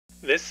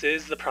This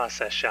is The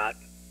Process Shot.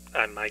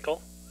 I'm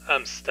Michael.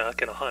 I'm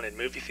stuck in a haunted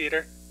movie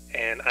theater,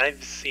 and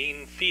I've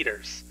seen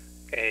Feeders,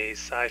 a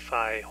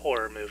sci-fi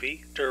horror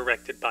movie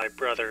directed by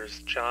brothers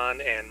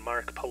Jon and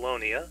Mark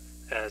Polonia,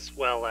 as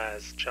well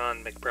as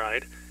Jon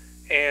McBride,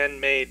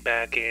 and made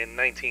back in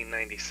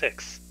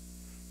 1996.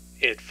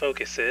 It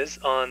focuses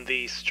on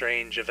the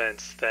strange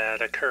events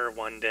that occur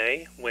one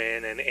day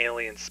when an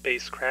alien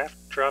spacecraft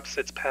drops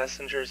its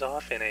passengers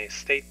off in a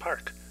state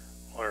park,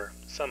 or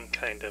some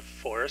kind of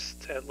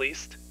forest at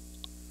least.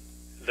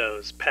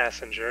 Those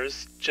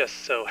passengers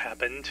just so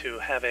happen to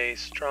have a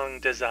strong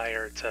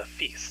desire to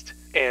feast,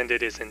 and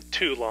it isn't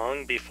too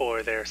long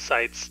before their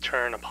sights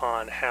turn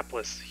upon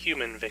hapless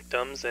human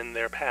victims in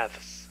their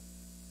paths.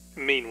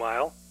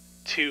 Meanwhile,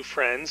 two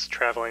friends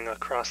traveling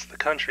across the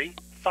country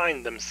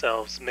find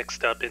themselves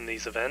mixed up in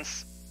these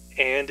events,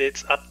 and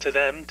it's up to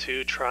them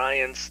to try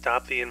and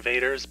stop the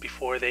invaders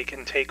before they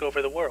can take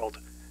over the world,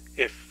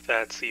 if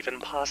that's even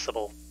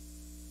possible.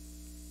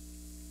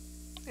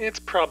 It's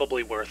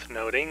probably worth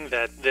noting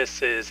that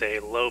this is a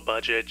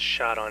low-budget,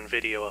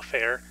 shot-on-video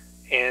affair,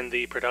 and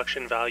the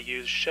production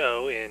values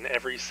show in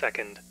every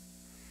second.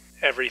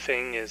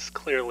 Everything is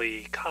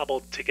clearly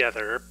cobbled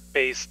together,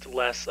 based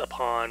less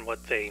upon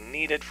what they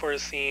needed for a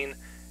scene,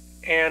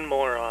 and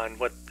more on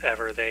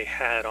whatever they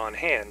had on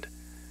hand,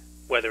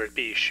 whether it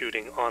be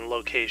shooting on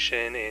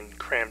location in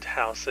cramped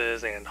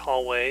houses and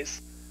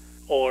hallways,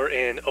 or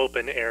in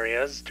open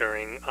areas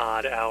during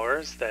odd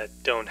hours that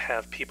don't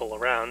have people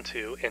around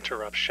to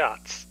interrupt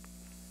shots.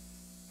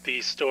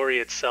 The story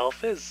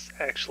itself is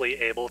actually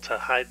able to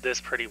hide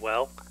this pretty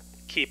well,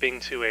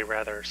 keeping to a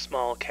rather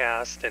small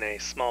cast in a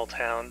small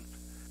town,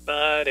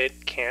 but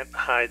it can't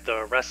hide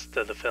the rest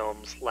of the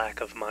film's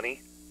lack of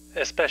money,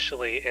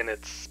 especially in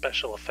its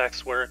special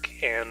effects work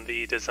and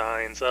the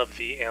designs of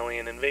the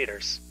alien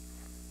invaders.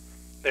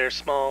 They're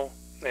small,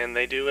 and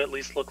they do at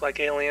least look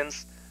like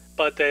aliens,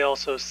 but they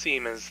also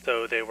seem as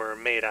though they were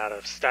made out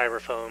of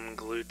styrofoam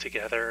glued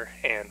together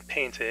and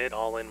painted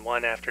all in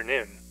one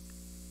afternoon.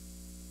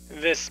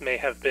 This may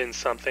have been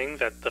something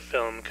that the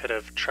film could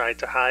have tried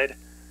to hide,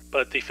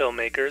 but the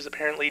filmmakers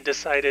apparently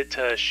decided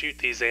to shoot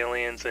these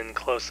aliens in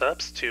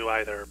close-ups to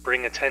either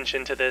bring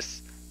attention to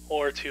this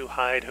or to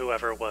hide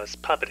whoever was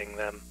puppeting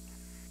them.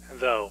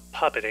 Though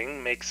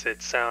puppeting makes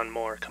it sound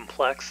more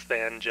complex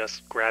than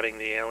just grabbing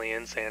the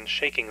aliens and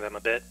shaking them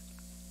a bit.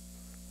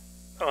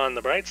 On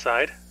the bright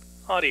side,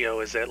 audio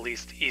is at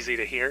least easy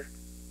to hear,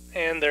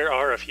 and there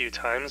are a few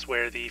times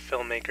where the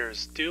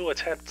filmmakers do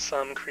attempt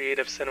some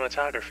creative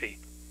cinematography,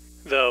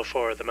 though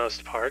for the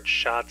most part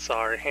shots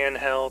are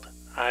handheld,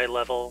 eye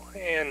level,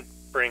 and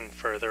bring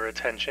further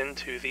attention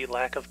to the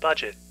lack of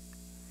budget.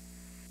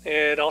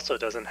 It also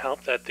doesn't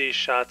help that these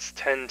shots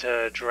tend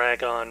to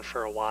drag on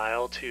for a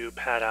while to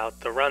pad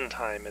out the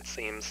runtime, it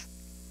seems.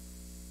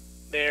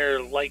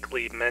 They're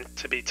likely meant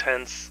to be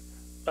tense,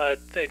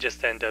 but they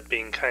just end up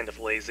being kind of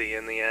lazy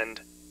in the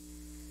end.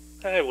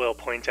 I will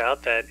point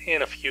out that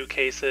in a few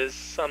cases,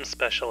 some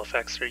special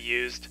effects are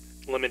used,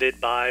 limited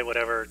by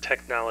whatever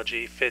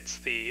technology fits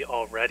the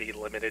already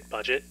limited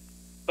budget,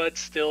 but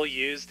still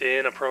used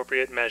in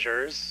appropriate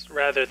measures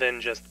rather than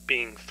just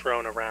being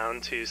thrown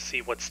around to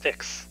see what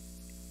sticks.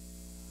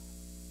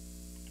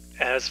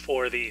 As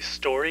for the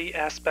story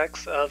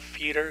aspects of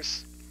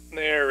Feeders,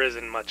 there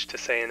isn't much to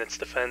say in its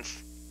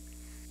defense.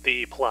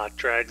 The plot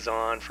drags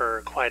on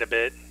for quite a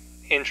bit,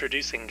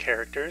 introducing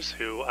characters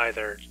who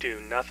either do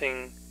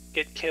nothing,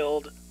 get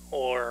killed,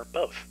 or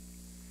both.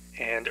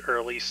 And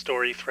early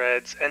story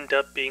threads end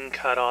up being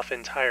cut off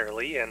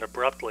entirely and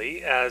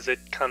abruptly as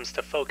it comes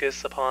to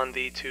focus upon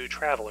the two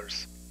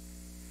travelers.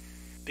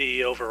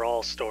 The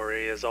overall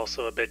story is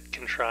also a bit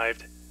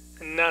contrived,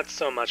 not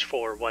so much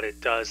for what it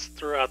does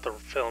throughout the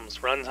film's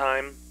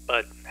runtime,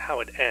 but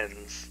how it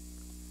ends.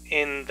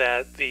 In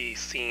that the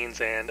scenes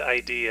and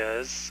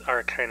ideas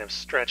are kind of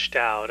stretched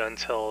out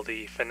until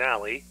the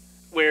finale,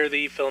 where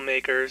the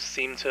filmmakers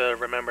seem to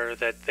remember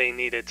that they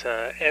needed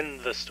to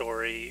end the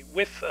story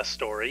with a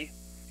story,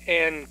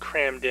 and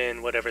crammed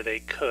in whatever they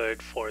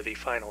could for the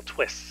final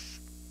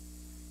twists.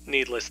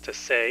 Needless to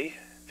say,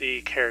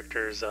 the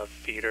characters of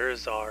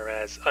Feeders are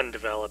as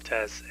undeveloped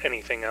as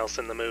anything else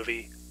in the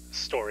movie,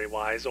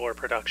 story-wise or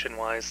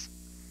production-wise.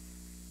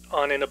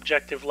 On an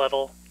objective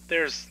level,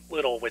 there's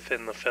little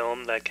within the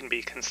film that can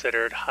be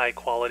considered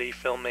high-quality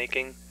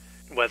filmmaking,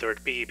 whether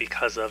it be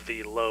because of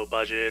the low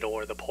budget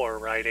or the poor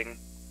writing.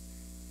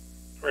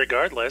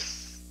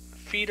 Regardless,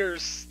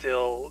 Feeders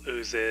still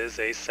oozes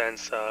a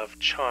sense of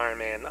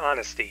charm and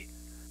honesty,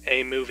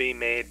 a movie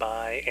made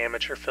by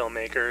amateur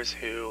filmmakers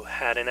who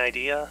had an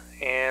idea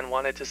and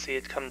wanted to see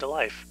it come to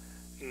life,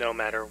 no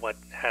matter what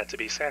had to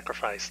be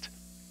sacrificed.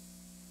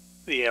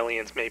 The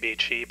aliens may be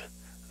cheap,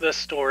 the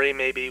story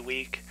may be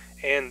weak,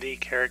 and the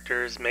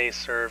characters may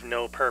serve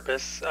no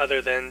purpose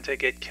other than to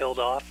get killed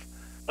off,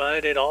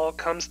 but it all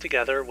comes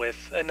together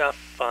with enough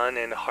fun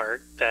and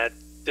heart that,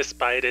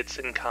 despite its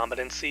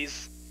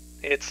incompetencies,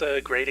 it's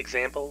a great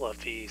example of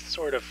the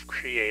sort of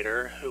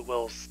creator who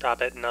will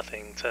stop at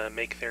nothing to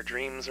make their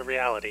dreams a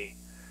reality,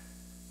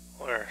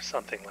 or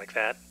something like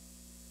that.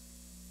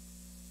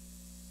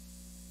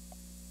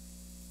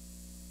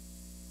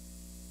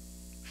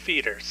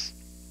 Feeders.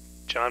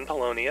 John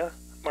Polonia,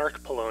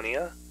 Mark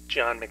Polonia,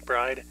 Jon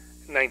McBride,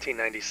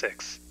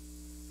 1996.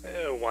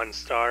 1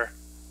 star,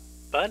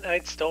 but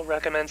I'd still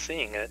recommend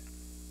seeing it.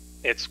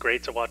 It's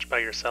great to watch by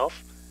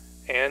yourself,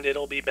 and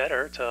it'll be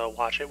better to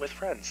watch it with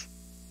friends.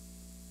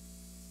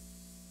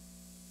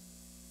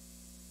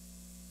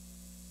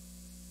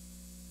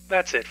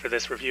 That's it for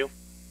this review.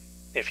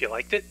 If you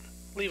liked it,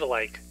 leave a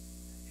like.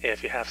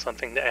 If you have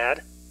something to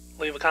add,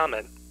 leave a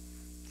comment.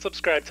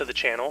 Subscribe to the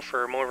channel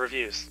for more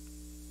reviews.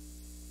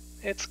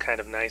 It's kind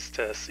of nice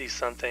to see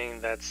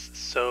something that's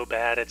so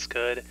bad it's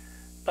good,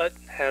 but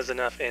has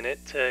enough in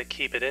it to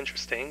keep it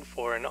interesting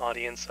for an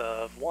audience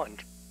of one.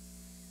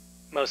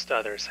 Most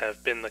others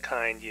have been the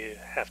kind you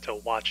have to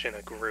watch in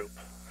a group,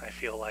 I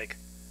feel like.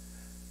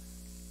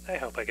 I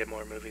hope I get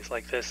more movies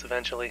like this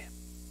eventually.